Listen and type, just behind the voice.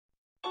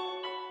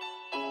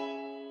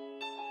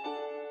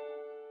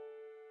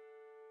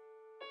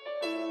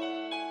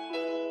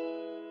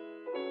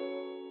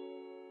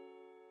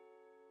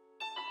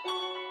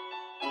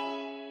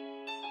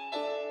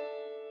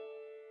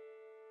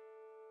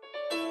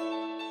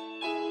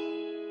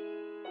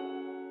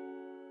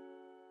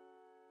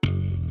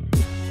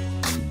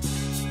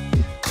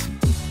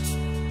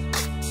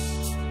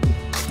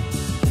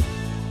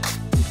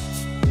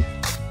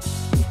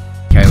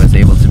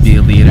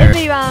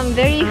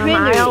very friendly.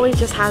 I always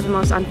just have the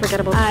most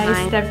unforgettable time.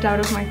 I stepped out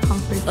of my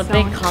comfort zone. A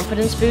big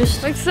confidence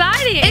boost.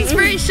 Exciting.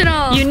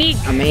 Inspirational. Unique.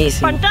 Amazing.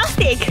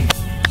 Fantastic.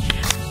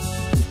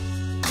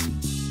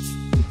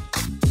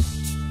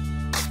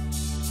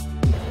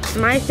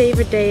 My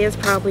favorite day is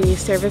probably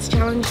Service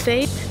Challenge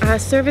Day.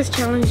 Service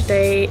Challenge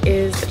Day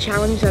is a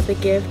challenge that they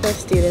give the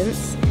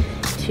students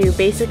to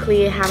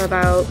basically have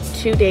about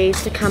 2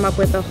 days to come up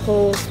with a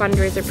whole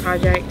fundraiser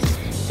project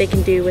they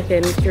can do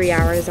within 3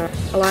 hours. A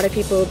lot of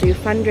people do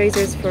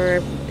fundraisers for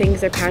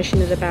things they're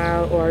passionate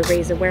about, or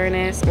raise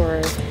awareness,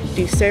 or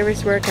do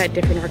service work at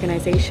different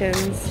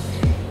organizations.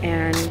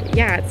 And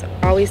yeah, it's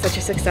always such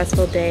a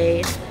successful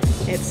day.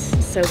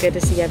 It's so good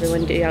to see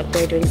everyone out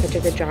there doing such a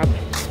good job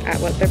at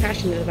what they're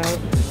passionate about.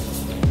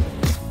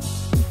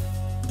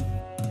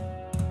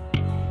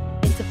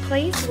 It's a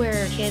place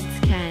where kids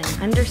can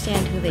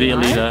understand who they Be a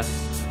are. leader,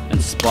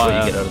 inspire.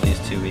 What you get out of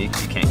these 2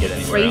 weeks, you can't get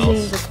anywhere Raising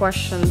else. the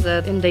questions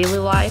that in daily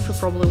life we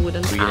probably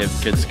wouldn't We ask.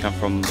 have kids come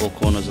from all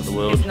corners of the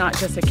world. It's not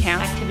just a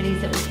camp. Activities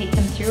that we take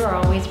them through are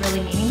always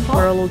really meaningful.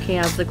 We're looking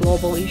at the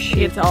global issue.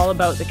 It's all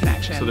about the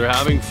connection. So they're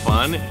having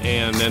fun,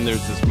 and then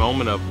there's this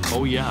moment of,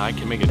 oh yeah, I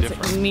can make a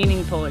difference. It's a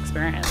meaningful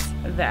experience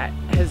that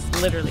has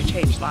literally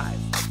changed lives.